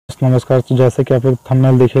दोस्तों नमस्कार। तो जैसे कि आप लोग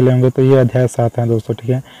थंबनेल देख ही लेंगे तो ये अध्याय 7 है दोस्तों, ठीक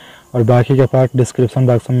है। और बाकी का पार्ट डिस्क्रिप्शन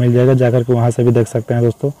बॉक्स में मिल जाएगा, जाकर के वहाँ से भी देख सकते हैं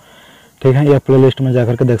दोस्तों, ठीक है। या प्लेलिस्ट में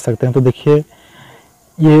जाकर के देख सकते हैं। तो देखिए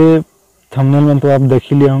ये थंबनेल में तो आप देख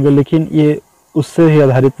ही लिए होंगे, लेकिन ये उससे ही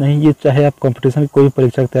आधारित नहीं, ये चाहे आप कंपटीशन की कोई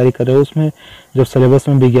परीक्षा की तैयारी कर रहे हो, उसमें जो सिलेबस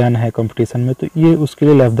में विज्ञान है कंपटीशन में, तो ये उसके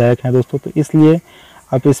लिए लाभदायक है दोस्तों। तो इसलिए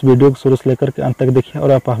आप इस वीडियो को शुरू से लेकर के अंत तक देखिए।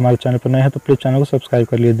 और आप हमारे चैनल पर नए हैं तो प्लीज़ चैनल को सब्सक्राइब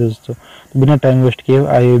कर लिए दोस्तों। तो बिना टाइम वेस्ट किए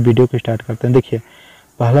आइए वीडियो को स्टार्ट करते हैं। देखिए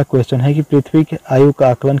पहला क्वेश्चन है कि पृथ्वी की आयु का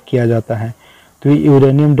आकलन किया जाता है, तो ये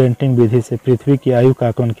यूरेनियम डेटिंग विधि से पृथ्वी की आयु का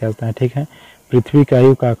आकलन किया जाता है, ठीक है। पृथ्वी की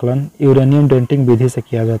आयु का आकलन यूरेनियम डेटिंग विधि से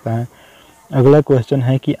किया जाता है। अगला क्वेश्चन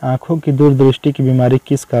है कि आँखों की दूरदृष्टि की बीमारी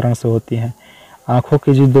किस कारण से होती है। आँखों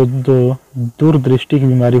की जो दूरदृष्टि की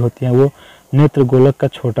बीमारी होती है वो नेत्र गोलक का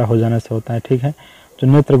छोटा हो जाने से होता है, ठीक है। जो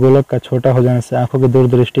नेत्र गोलक का छोटा हो जाने से आँखों की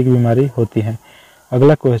दूरदृष्टि की बीमारी होती है।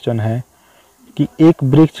 अगला क्वेश्चन है कि एक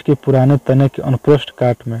वृक्ष के पुराने तने के अनुप्रस्थ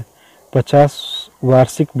काट में 50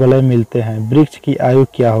 वार्षिक वलय मिलते हैं, वृक्ष की आयु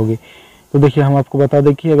क्या होगी। तो देखिए हम आपको बता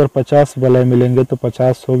दें कि अगर 50 वलय मिलेंगे तो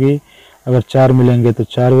 50 होगी, अगर 4 मिलेंगे तो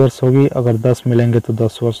 4 वर्ष होगी, अगर 10 मिलेंगे तो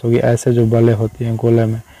 10 वर्ष होगी। ऐसे जो वलय होती हैं गोले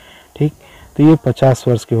में, ठीक। तो ये 50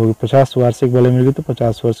 वर्ष की होगी, 50 वार्षिक वलय मिलेगी तो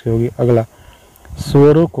 50 वर्ष की होगी। अगला,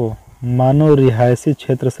 सूअरों को मानव रिहायशी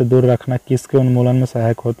क्षेत्र से दूर रखना किसके उन्मूलन में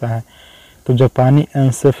सहायक होता है। तो जापानी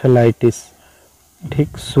एन्सेफेलाइटिस,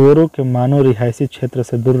 ठीक। सूअरों के मानव रिहायशी क्षेत्र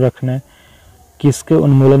से दूर रखने किसके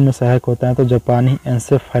उन्मूलन में सहायक होता है, तो जापानी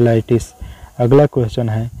एन्सेफेलाइटिस। अगला क्वेश्चन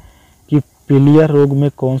है कि पीलिया रोग में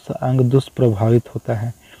कौन सा अंग दुष्प्रभावित होता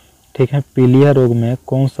है, ठीक है। पीलिया रोग में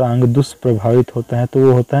कौन सा अंग दुष्प्रभावित होता है, तो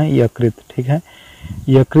वो होता है यकृत, ठीक है।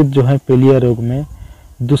 यकृत जो है पीलिया रोग में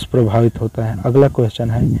दुष्प्रभावित होता है। अगला क्वेश्चन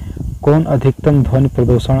है कौन अधिकतम ध्वनि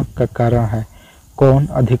प्रदूषण का कारण है। कौन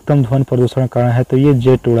अधिकतम ध्वनि प्रदूषण का कारण है, तो ये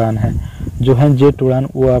जेट उड़ान है, जो है जेट उड़ान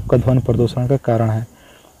वो आपका ध्वनि प्रदूषण का कारण है।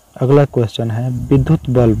 अगला क्वेश्चन है विद्युत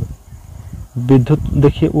बल्ब, विद्युत,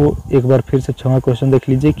 देखिए वो एक बार फिर से 6वां क्वेश्चन देख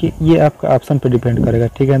लीजिए कि ये आपका ऑप्शन पे डिपेंड करेगा,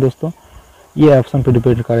 ठीक है दोस्तों, ये ऑप्शन पे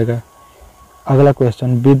डिपेंड करेगा। अगला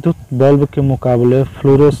क्वेश्चन, विद्युत बल्ब के मुकाबले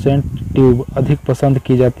फ्लोरोसेंट ट्यूब अधिक पसंद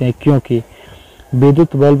की जाती है, क्योंकि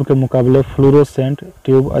विद्युत बल्ब के मुकाबले फ्लोरोसेंट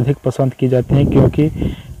ट्यूब अधिक पसंद की जाती हैं क्योंकि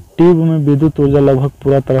ट्यूब में विद्युत ऊर्जा लगभग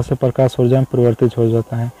पूरा तरह से प्रकाश ऊर्जा में परिवर्तित हो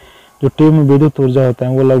जाता है। जो ट्यूब में विद्युत ऊर्जा होता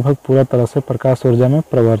है वो लगभग पूरा तरह से प्रकाश ऊर्जा में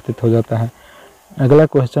परिवर्तित हो जाता है। अगला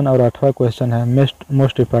क्वेश्चन और 8वां क्वेश्चन है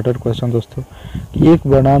मोस्ट इम्पॉर्टेंट क्वेश्चन दोस्तों, कि एक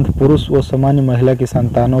वर्णांध पुरुष व सामान्य महिला की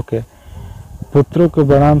संतानों के पुत्रों के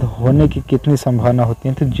वर्णांध होने की कितनी संभावना होती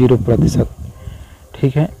है, तो 0%,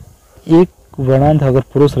 ठीक है। एक वर्णांध अगर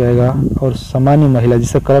पुरुष रहेगा और सामान्य महिला,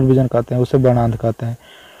 जिसे कलर विजन कहते हैं, उसे वर्णांध कहते हैं,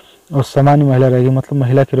 और सामान्य महिला रहेगी मतलब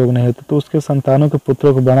महिला की रोग नहीं होती, तो उसके संतानों के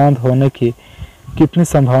पुत्रों को वर्णांध होने की कितनी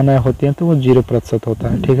संभावनाएं होती हैं, तो वो 0% होता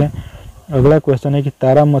है, ठीक है। अगला क्वेश्चन है कि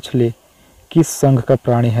तारा मछली किस संघ का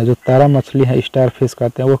प्राणी है। जो तारा मछली है, स्टार फिश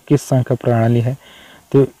कहते हैं, वो किस संघ का प्राणी है,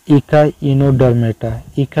 तो इकाइनोडर्मेटा है,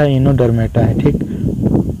 इकाइनोडर्मेटा है,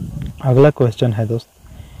 ठीक। अगला क्वेश्चन है दोस्त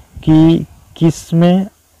कि किसमें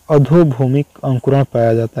अधोभूमिक अंकुरण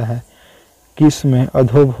पाया जाता है। किस में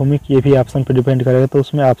अधोभूमिक, ये भी ऑप्शन पर डिपेंड करेगा, तो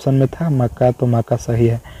उसमें ऑप्शन में था मक्का, तो मक्का सही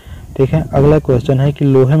है, ठीक है। अगला क्वेश्चन है कि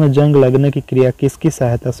लोहे में जंग लगने की क्रिया किसकी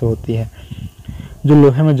सहायता से होती है। जो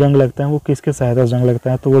लोहे में जंग लगता है वो किसके सहायता से जंग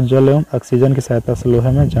लगता है, तो वो जल एवं ऑक्सीजन की सहायता से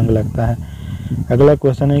लोहे में जंग लगता है। अगला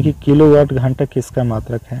क्वेश्चन है कि किलोवाट घंटा किसका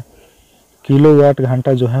मात्रक है। किलोवाट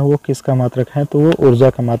घंटा जो है वो किसका मात्रक है, तो वो ऊर्जा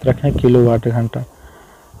का मात्रक है, किलोवाट घंटा।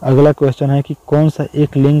 अगला क्वेश्चन है कि कौन सा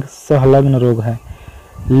एक लिंग संलग्न रोग है।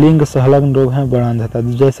 लिंग संलग्न रोग है वर्णांधता,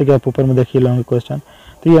 जैसे कि आप ऊपर में देखिए लोगे क्वेश्चन,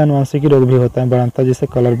 तो ये अनुवांशिकी रोग भी होता है वर्णांधता, जिसे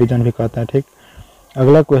कलर विजन भी कहता है, ठीक।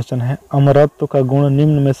 अगला क्वेश्चन है अमरत्व का गुण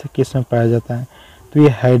निम्न में से किस में पाया जाता है, तो ये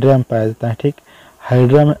हाइड्रा में पाया जाता है, ठीक।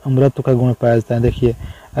 हाइड्रा में अमरत्व का गुण पाया जाता है। देखिए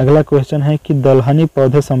अगला क्वेश्चन है कि दलहनी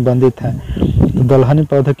पौधे संबंधित हैं, तो दलहनी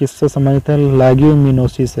पौधे किससे संबंधित है,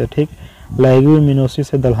 लैग्यूमिनोसी से, ठीक। लैग्यूमिनोसी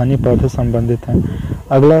से दलहनी पौधे संबंधित हैं।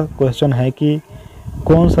 अगला क्वेश्चन है कि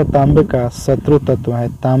कौन सा तांबे का शत्रु तत्व है।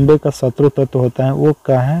 तांबे का शत्रु तत्व होता है वो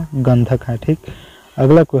क्या है, गंधक है, ठीक।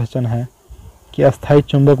 अगला क्वेश्चन है कि अस्थायी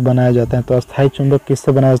चुंबक बनाया जाता है, तो अस्थायी चुंबक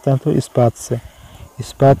किससे बनाया जाता है, तो इस्पात से,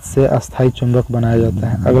 इस्पात से अस्थायी चुंबक बनाया जाता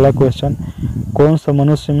है। अगला क्वेश्चन, कौन सा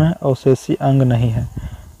मनुष्य में अवशेषी अंग नहीं है।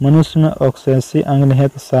 मनुष्य में अवशेषी अंग नहीं है,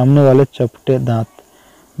 तो सामने वाले चपटे दांत,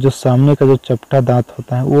 जो सामने का जो चपटा दांत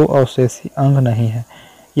होता है वो अवशेषी अंग नहीं है।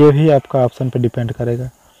 ये भी आपका ऑप्शन पे डिपेंड करेगा।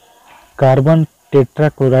 कार्बन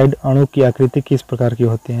टेट्राक्लोराइड अणु की आकृति किस प्रकार की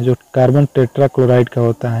होती है। जो कार्बन टेट्राक्लोराइड का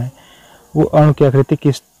होता है वो अणु की आकृति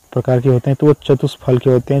किस प्रकार के होते हैं, तो वो चतुष्फल के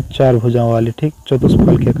होते हैं, 4 भुजाओं वाली, ठीक,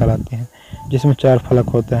 चतुष्फल के कहलाते हैं, जिसमें 4 फलक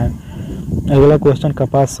होते हैं। अगला क्वेश्चन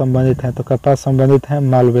कपास संबंधित है, तो कपास संबंधित है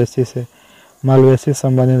मालवेसी से, मालवेसी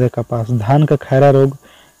संबंधित है कपास। धान का खैरा रोग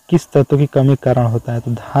किस तत्व की कमी के कारण होता है,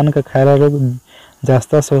 तो धान का खैरा रोग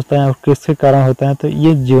जास्ता से होता है और किसके कारण होता है, तो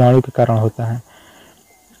ये जीवाणु के कारण होता है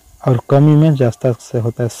और कमी में जास्ता से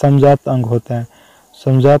होता है। समजात अंग होते हैं,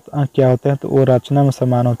 समजात अंग क्या होते हैं, तो वो रचना में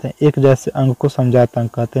समान होते हैं। एक जैसे अंग को समजात अंग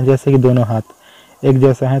कहते हैं, जैसे कि दोनों हाथ एक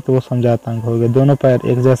जैसा है तो वो समजात अंग हो गए, दोनों पैर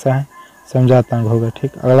एक जैसा है समजात अंग हो गए।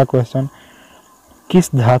 ठीक, अगला क्वेश्चन, किस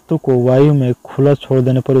धातु को वायु में खुला छोड़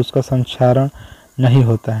देने पर उसका संक्षारण नहीं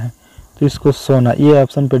होता है, तो इसको सोना, ये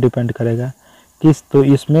ऑप्शन पे डिपेंड करेगा किस, तो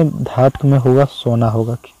इसमें धातु में होगा सोना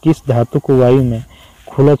होगा। किस धातु को वायु में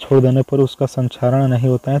खुला छोड़ देने पर उसका संक्षारण नहीं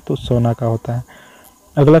होता है, तो सोना का होता है।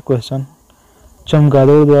 अगला क्वेश्चन,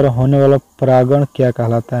 चमगादड़ द्वारा होने वाला परागण क्या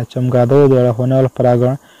कहलाता है, चमगादड़ द्वारा होने वाला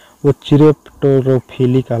परागण वो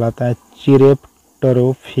चिरेप्टेरोफिली कहलाता है,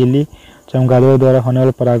 चिरेप्टेरोफिली चमगादड़ द्वारा होने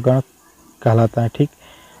वाला परागण कहलाता है। ठीक,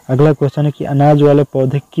 अगला क्वेश्चन है कि अनाज वाले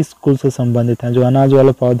पौधे किस कुल से संबंधित हैं, जो अनाज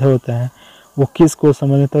वाले पौधे होते हैं वो किस कुल से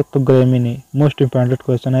संबंधित है, तो ग्रेमिनी। मोस्ट इंपॉर्टेंट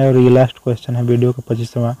क्वेश्चन है और ये लास्ट क्वेश्चन है वीडियो का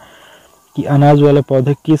 25वां, कि अनाज वाले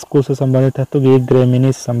पौधे किस कुल से संबंधित है, तो ये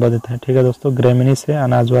ग्रेमिनी से संबंधित है। ठीक है दोस्तों, ग्रेमिनी से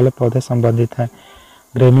अनाज वाले पौधे संबंधित हैं,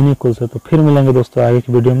 ग्रेमिनी कुल से। तो फिर मिलेंगे दोस्तों आगे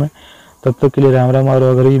की वीडियो में, तब तक के लिए राम राम। और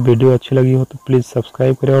अगर ये वीडियो अच्छी लगी हो तो प्लीज़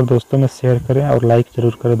सब्सक्राइब करें और दोस्तों में शेयर करें और लाइक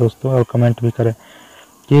ज़रूर करें दोस्तों, और कमेंट भी करें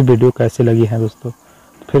कि ये वीडियो कैसी लगी है दोस्तों।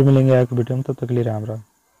 फिर मिलेंगे आगे की वीडियो में, तब तक के लिए राम राम।